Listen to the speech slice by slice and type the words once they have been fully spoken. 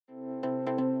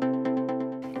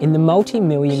In the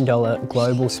multi-million-dollar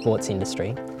global sports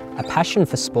industry, a passion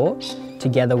for sport,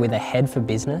 together with a head for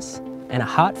business and a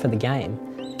heart for the game,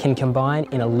 can combine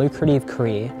in a lucrative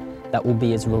career that will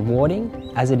be as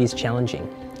rewarding as it is challenging.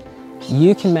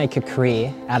 You can make a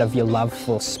career out of your love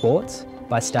for sports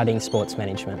by studying sports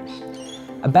management.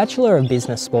 A Bachelor of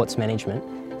Business Sports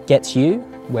Management gets you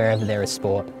wherever there is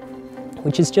sport,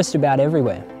 which is just about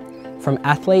everywhere. From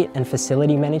athlete and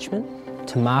facility management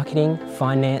to marketing,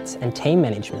 finance and team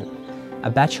management, a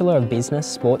Bachelor of Business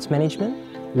Sports Management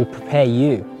will prepare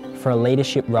you for a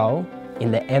leadership role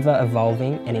in the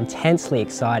ever-evolving and intensely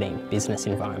exciting business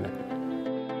environment.